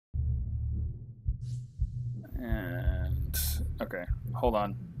Okay, hold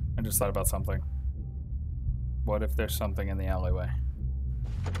on. I just thought about something. What if there's something in the alleyway?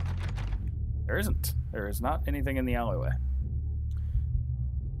 There isn't. There is not anything in the alleyway.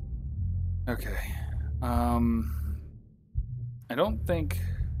 Okay. I don't think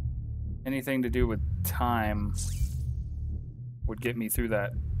anything to do with time would get me through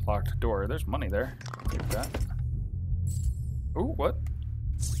that locked door. There's money there. Take that. Ooh, what?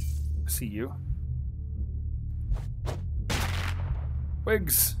 I see you.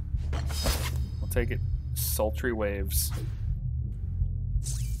 Wigs! I'll take it. Sultry waves.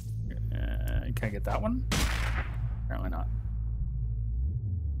 Can I get that one? Apparently not.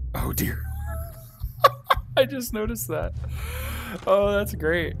 Oh dear. I just noticed that. Oh, that's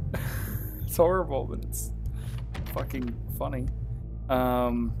great. It's horrible, but it's fucking funny.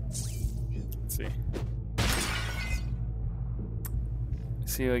 Let's see.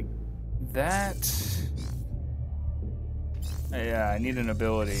 See, like, that... Yeah, I need an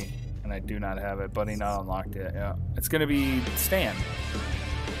ability, and I do not have it. Buddy not unlocked yet, yeah. It's gonna be Stan.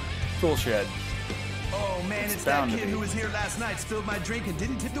 Tool shed. Oh man, it's that kid who was here last night, spilled my drink and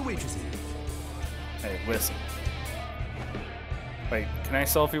didn't tip the waitress. Hey, listen. Wait, can I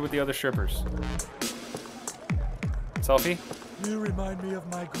selfie with the other strippers? Selfie? You remind me of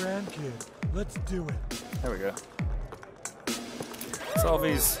my grandkid. Let's do it. There we go.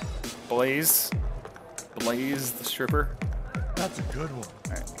 Selfies. Blaze. Blaze the stripper. That's a good one.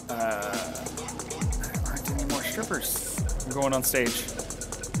 Alright. There aren't any more strippers. I'm going on stage.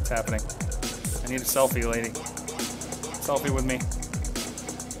 What's happening? I need a selfie, lady. Selfie with me.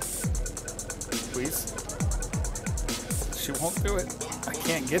 Please. She won't do it. I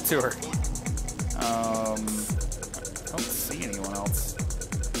can't get to her. I don't see anyone else.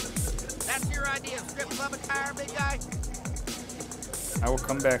 That's your idea of strip club attire, big guy? I will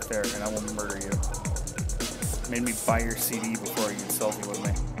come back there and I will murder you. Made me buy your CD before you can selfie with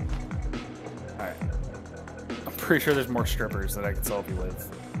me. Alright. I'm pretty sure there's more strippers that I can selfie with.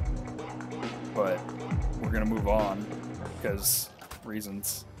 But we're gonna move on because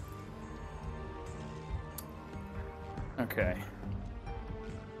reasons. Okay.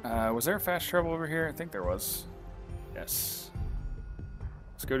 Was there a fast travel over here? I think there was. Yes.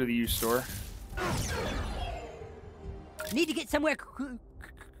 Let's go to the used store. Need to get somewhere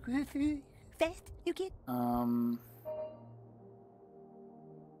fast, you kid?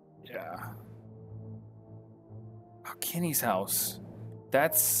 Yeah. Oh, Kenny's house.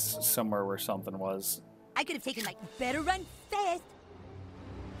 That's somewhere where something was. I could have taken my better run fast.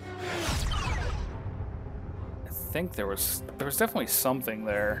 I think there was definitely something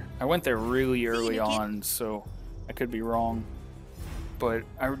there. I went there really early on, so I could be wrong. But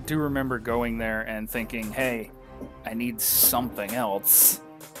I do remember going there and thinking, hey, I need something else.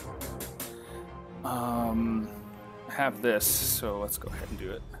 I have this, so let's go ahead and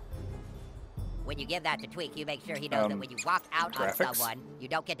do it. When you give that to Tweak, you make sure he knows that when you walk out graphics? on someone, you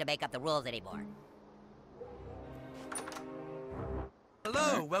don't get to make up the rules anymore.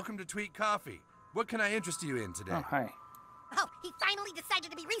 Hello, welcome to Tweet Coffee. What can I interest you in today? Oh, hi. Oh, he finally decided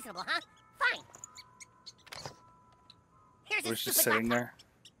to be reasonable, huh? Fine. Here's We're his just stupid sitting laptop.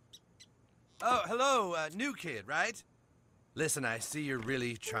 there. Oh, hello, new kid, right? Listen, I see you're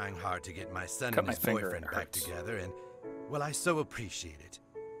really trying hard to get my son Cut and my his finger, boyfriend it back hurts. together, and, well, I so appreciate it.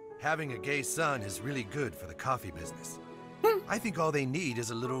 Having a gay son is really good for the coffee business. I think all they need is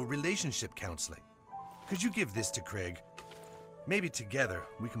a little relationship counseling. Could you give this to Craig? Maybe together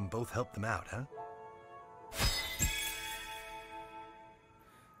we can both help them out, huh?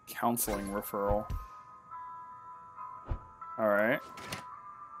 Counseling referral. Alright.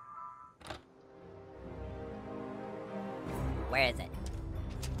 Where is it?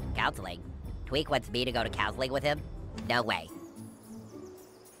 Counseling? Tweak wants me to go to counseling with him? No way.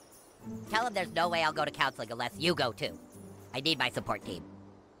 Tell him there's no way I'll go to counseling unless you go too. I need my support team.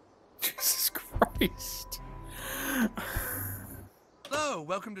 Jesus Christ. Hello,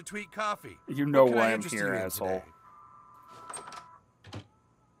 welcome to Tweet Coffee. You know What can I why I'm interest here, you in asshole. today?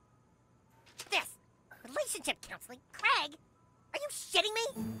 This. Relationship counseling? Craig? Are you shitting me?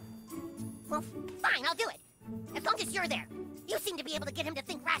 Well, fine, I'll do it. As long as you're there. You seem to be able to get him to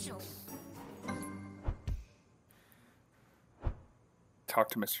think rationally. Talk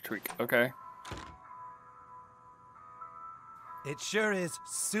to Mr. Tweak. Okay. It sure is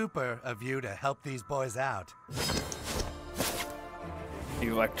super of you to help these boys out.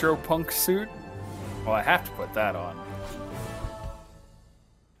 Electropunk suit? Well, I have to put that on.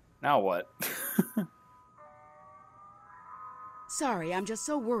 Now what? Sorry, I'm just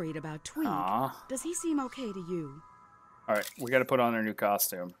so worried about Tweak. Aw. Does he seem okay to you? Alright, we gotta put on our new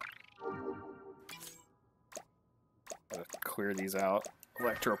costume. Gotta clear these out.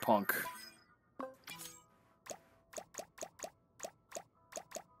 Electropunk.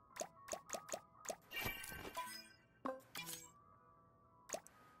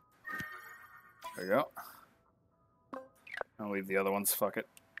 There you go. I'll leave the other ones. Fuck it.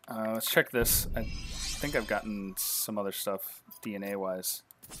 Let's check this. I think I've gotten some other stuff DNA-wise.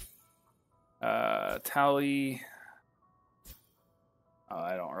 Tally. Oh,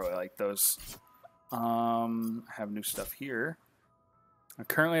 I don't really like those. I have new stuff here. I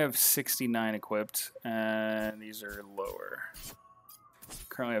currently have 69 equipped, and these are lower.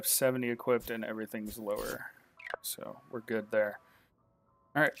 Currently have 70 equipped, and everything's lower. So we're good there.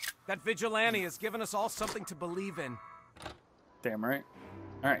 All right. That vigilante has given us all something to believe in. Damn right.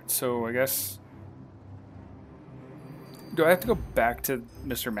 All right, so I guess... Do I have to go back to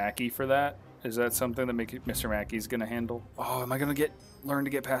Mr. Mackey for that? Is that something that Mr. Mackey's going to handle? Oh, am I going to learn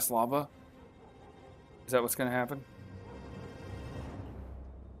to get past lava? Is that what's going to happen?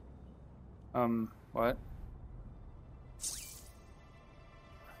 What?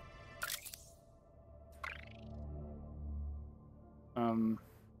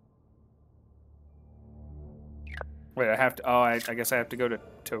 Wait, I have to... Oh, I guess I have to go to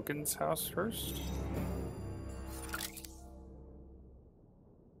Token's house first?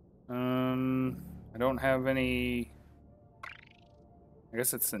 I don't have any... I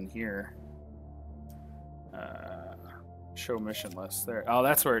guess it's in here. Show mission list there. Oh,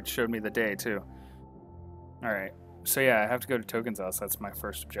 that's where it showed me the day, too. Alright. So, yeah, I have to go to Token's house. That's my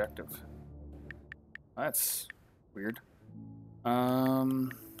first objective. That's weird. Yeah,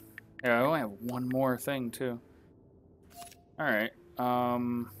 I only have one more thing, too. Alright. I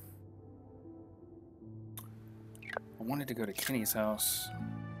wanted to go to Kenny's house.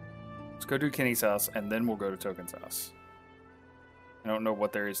 Let's go do Kenny's house, and then we'll go to Token's house. I don't know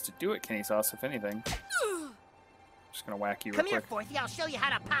what there is to do at Kenny's house, if anything. Just gonna whack you real quick. Come here, Forthy. I'll show you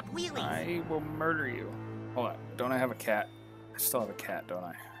how to pop wheelies. I will murder you. Hold on. Don't I have a cat? I still have a cat, don't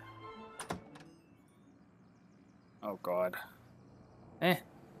I? Oh, God.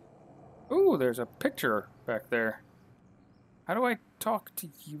 Ooh, there's a picture back there. How do I talk to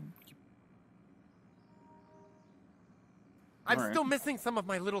you? I'm still missing some of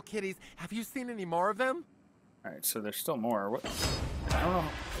my little kitties. Have you seen any more of them? Alright, so there's still more. What? I don't know.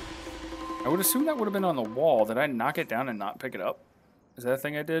 I would assume that would have been on the wall. Did I knock it down and not pick it up? Is that a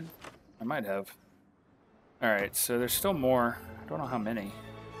thing I did? I might have. Alright, so there's still more. I don't know how many.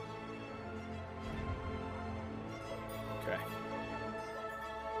 Okay.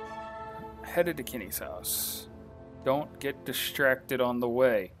 Headed to Kenny's house. Don't get distracted on the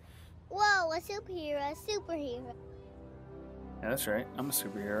way. Whoa, a superhero, superhero. Yeah, that's right. I'm a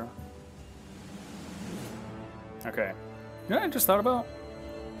superhero. Okay. You know what I just thought about?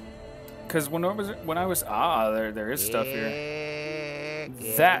 Because when I was there is stuff here.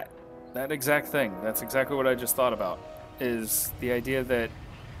 That exact thing. That's exactly what I just thought about. Is the idea that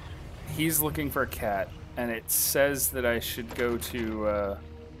he's looking for a cat, and it says that I should go to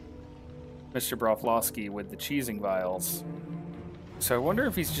Mr. Broflovski with the cheesing vials. So I wonder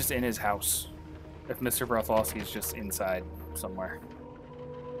if he's just in his house. If Mr. Broflovski is just inside somewhere.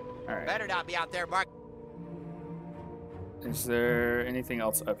 All right. Better not be out there, Mark. Is there anything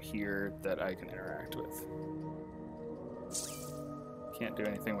else up here that I can interact with? Can't do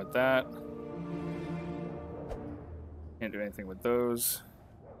anything with that. Can't do anything with those.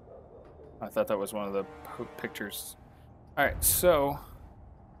 I thought that was one of the pictures. Alright, so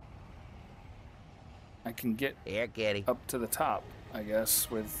I can get up to the top, I guess,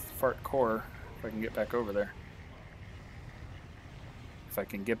 with Fart Core, if I can get back over there. If I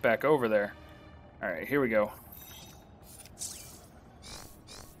can get back over there. Alright, here we go.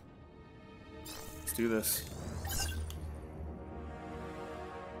 Let's do this.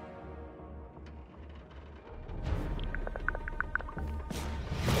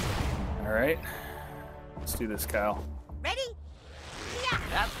 All right. Let's do this, Kyle. Ready? Yeah.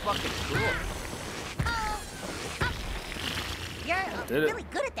 That's fucking cool. You're really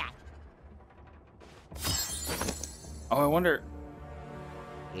good at that. Oh, I wonder.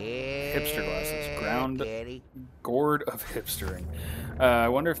 Hipster glasses. Ground gourd of hipstering. I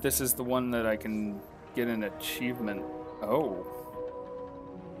wonder if this is the one that I can get an achievement. Oh.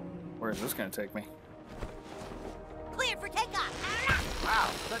 Where is this going to take me? Clear for takeoff. Wow,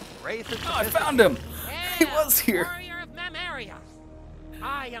 such racist. Oh, I found him. He was here. Warrior of Memoria.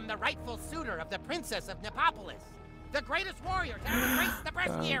 I am the rightful suitor of the Princess of Nepopolis, the greatest warrior to ever grace the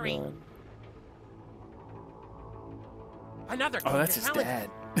bestiary. Another. Oh, that's his dad.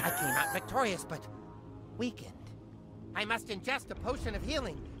 I came out victorious, but weakened. I must ingest a potion of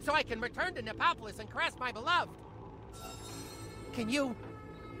healing so I can return to Nepopolis and caress my beloved. Can you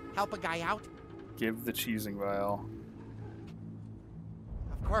help a guy out? Give the cheesing vial.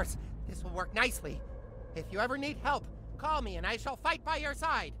 Of course, this will work nicely. If you ever need help, call me and I shall fight by your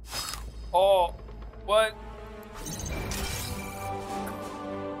side. Oh, what?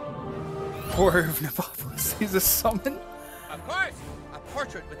 Warrior of Nepopolis. He's a summon? Of course, a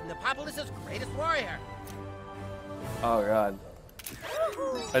portrait with Nepopolis' greatest warrior. Oh, God.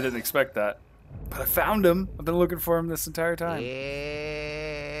 I didn't expect that. But I found him. I've been looking for him this entire time.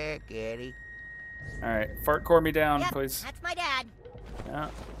 Yeah, Gaddy. Alright, fart core me down, Yep, please. that's my dad. Yeah,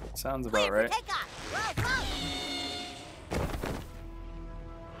 sounds about Clear right. for takeoff. Whoa,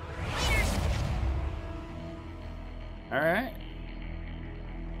 whoa. Alright.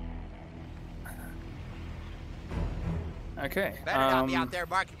 Okay. Better not be out there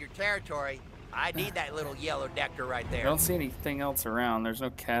marking your territory. I need that little yellow nectar right I there. don't see anything else around. There's no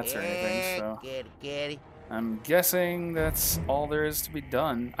cats or anything, so Gaddy. I'm guessing that's all there is to be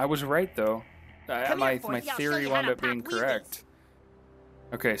done. I was right, though. My theory wound up being correct.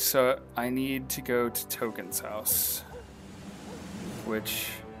 Okay, so I need to go to Token's house, which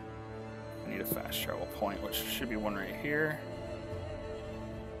I need a fast travel point, which should be one right here.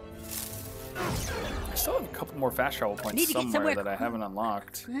 I still have a couple more fast travel points somewhere that I haven't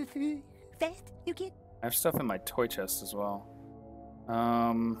unlocked. Fast, you kid? I have stuff in my toy chest as well.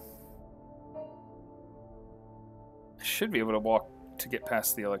 I should be able to walk to get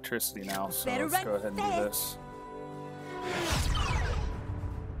past the electricity now, so let's go ahead and do this.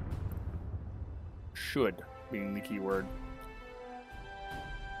 Should being the key word.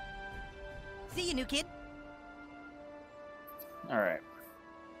 See you, new kid. Alright.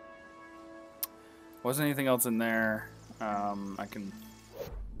 Wasn't anything else in there. I can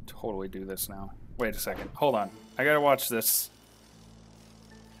totally do this now. Wait a second. Hold on. I gotta watch this.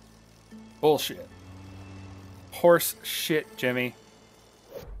 Bullshit. Horse shit, Jimmy.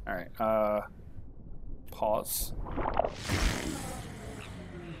 Alright, pause.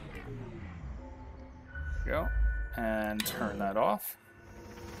 Go. And turn that off.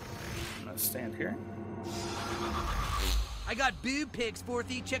 I'm gonna stand here. I got boob pics,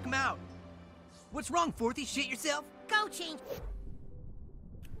 Forthy. Check them out. What's wrong, Forthy? Shit yourself? Go change.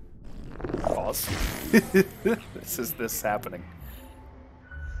 Pause. This is this happening.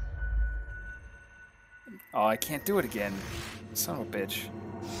 Oh, I can't do it again. Son of a bitch.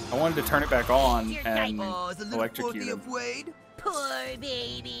 I wanted to turn it back on and electrocute him. Poor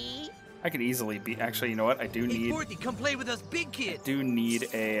baby. I could easily be. Actually, you know what? I do Hey, need. Forthy, come play with us big kids. I do need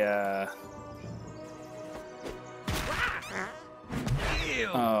a. Ew.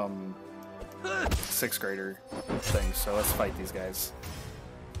 6th grader thing. So let's fight these guys.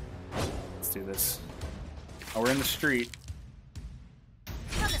 Let's do this. Oh, we're in the street.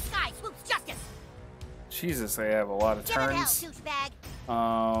 From the sky swoops justice. Jesus, they have a lot of Give it hell, turns. douchebag.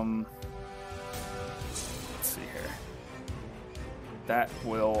 Let's see here. That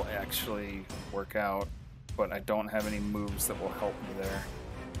will actually work out, but I don't have any moves that will help me there.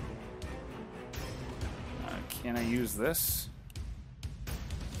 Can I use this?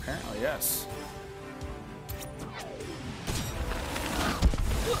 Apparently, yes.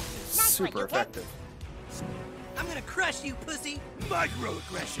 Super effective. I'm gonna crush you, pussy.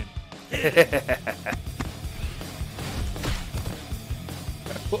 Microaggression. I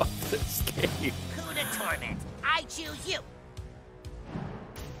love this game. Coup de torment. I choose you.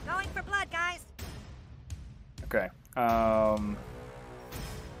 Going for blood, guys. Okay.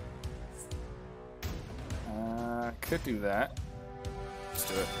 Could do that. Let's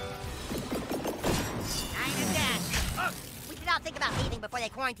do it. I understand. We should all think about leaving before they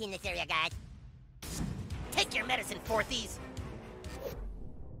quarantine this area, guys. Take your medicine, Forthies.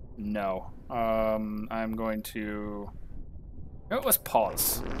 No. I'm going to. No, let's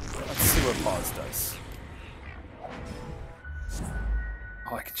pause. Let's see what pause does.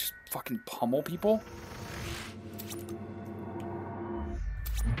 Oh, I can just fucking pummel people?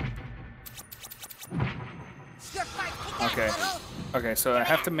 Okay. Okay, so I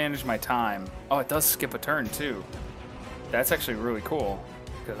have to manage my time. Oh, it does skip a turn too. That's actually really cool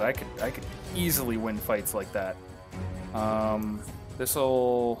because I could easily win fights like that.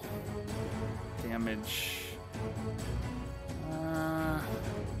 This'll damage.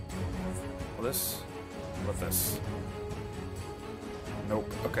 This? What this? Nope.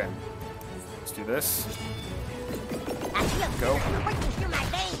 Okay. Let's do this. Go.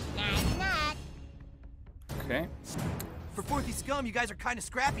 Okay. For Forthy scum, you guys are kind of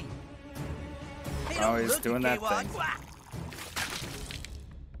scrappy. Hey, oh, he's doing that thing.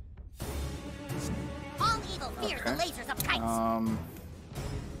 All evil fears the lasers of kites. I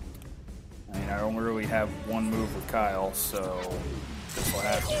mean, I only really have one move with Kyle, so this will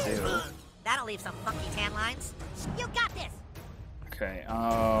have to do. That'll leave some funky tan lines. You got this. Okay,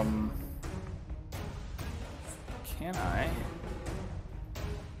 can I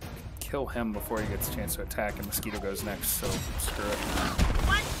kill him before he gets a chance to attack, and Mosquito goes next, so screw it.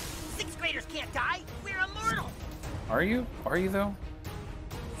 What? 6th graders can't die. We're immortal. Are you? Are you, though?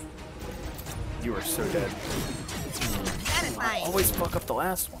 You are so dead. I always fuck up the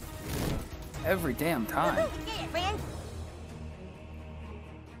last one. Every damn time.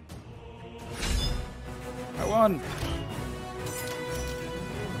 I won!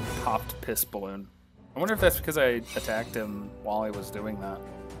 Popped piss balloon. I wonder if that's because I attacked him while he was doing that.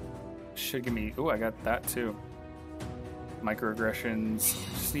 Should give me... Ooh, I got that too. Microaggressions.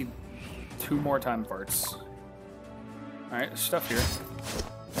 Just need 2 more time farts. Alright, stuff here.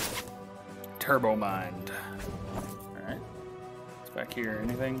 Turbo Mind. Alright. What's back here?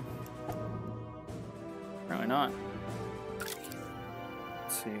 Anything? Apparently not.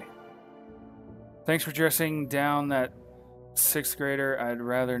 Let's see. Thanks for dressing down that 6th grader. I'd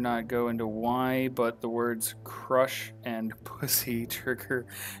rather not go into why, but the words crush and pussy trigger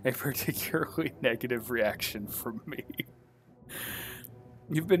a particularly negative reaction from me.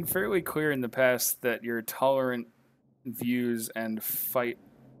 You've been fairly clear in the past that your tolerant views and fight...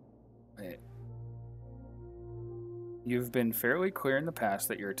 Wait. You've been fairly clear in the past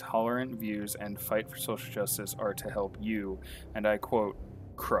that your tolerant views and fight for social justice are to help you, and I quote,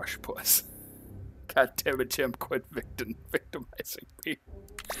 crush puss. God damn it, Jim, quit victimizing me.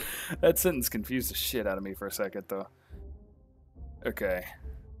 That sentence confused the shit out of me for a second, though. Okay.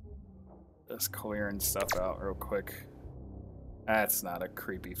 Just clearing stuff out real quick. That's not a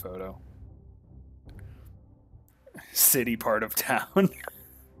creepy photo. City part of town.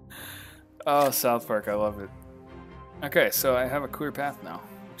 Oh, South Park, I love it. Okay, so I have a clear path now,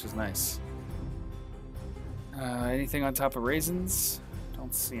 which is nice. Anything on top of raisins?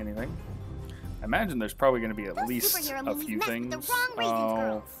 Don't see anything. I imagine there's probably going to be at least a few things.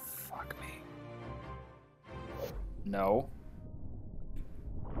 Oh, fuck me. No.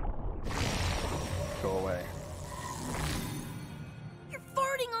 Go away. You're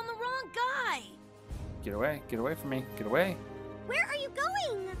farting on the wrong guy. Get away. Get away from me. Get away. Where are you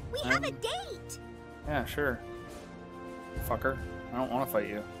going? We have a date. Yeah, sure. Fucker. I don't want to fight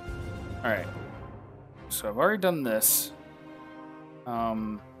you. Alright. So I've already done this.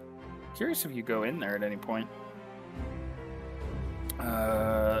 Curious if you go in there at any point.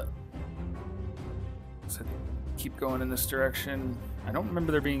 Does it keep going in this direction? I don't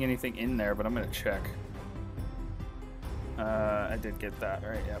remember there being anything in there, but I'm gonna check. I did get that,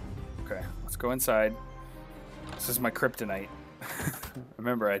 right? Yep. Okay, let's go inside. This is my kryptonite.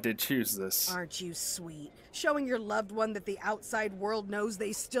 Remember, I did choose this. Aren't you sweet? Showing your loved one that the outside world knows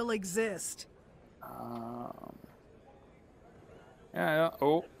they still exist. Yeah,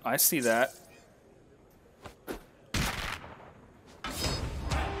 oh, I see that.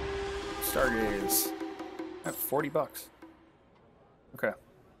 Stargaze. I have $40. Okay.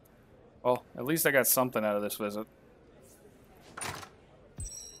 Well, at least I got something out of this visit.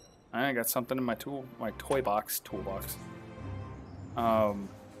 I got something in my toolbox. Now.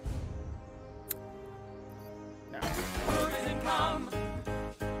 Boogers and cum.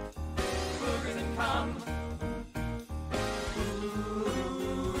 Boogers and cum.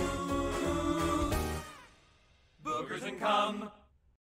 Boogers and cum.